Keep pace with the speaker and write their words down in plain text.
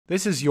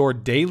This is your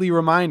daily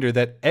reminder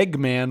that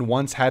Eggman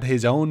once had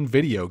his own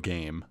video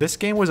game. This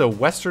game was a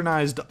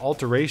westernized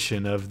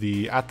alteration of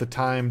the, at the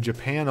time,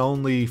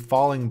 Japan-only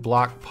falling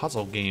block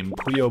puzzle game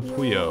Puyo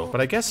Puyo.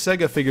 But I guess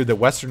Sega figured that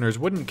Westerners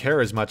wouldn't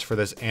care as much for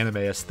this anime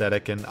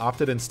aesthetic and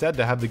opted instead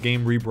to have the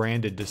game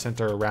rebranded to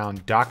center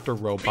around Dr.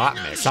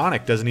 Robotnik.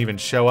 Sonic doesn't even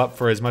show up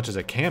for as much as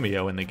a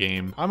cameo in the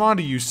game. I'm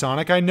onto you,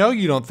 Sonic. I know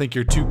you don't think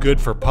you're too good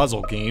for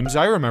puzzle games.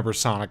 I remember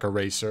Sonic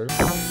Eraser.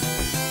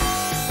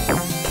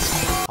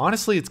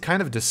 Honestly, it's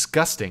kind of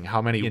disgusting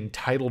how many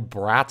entitled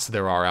brats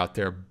there are out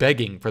there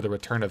begging for the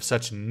return of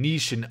such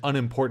niche and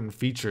unimportant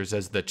features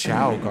as the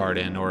Chow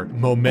Garden or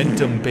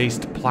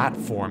momentum-based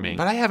platforming.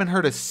 But I haven't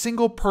heard a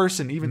single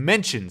person even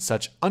mention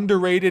such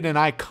underrated and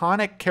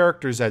iconic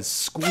characters as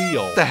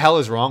Squeal. What the hell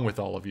is wrong with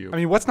all of you? I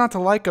mean, what's not to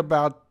like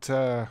about,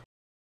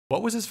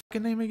 what was his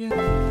fucking name again?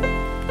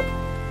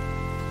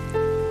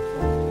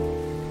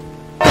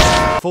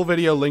 Full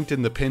video linked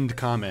in the pinned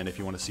comment if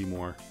you want to see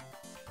more.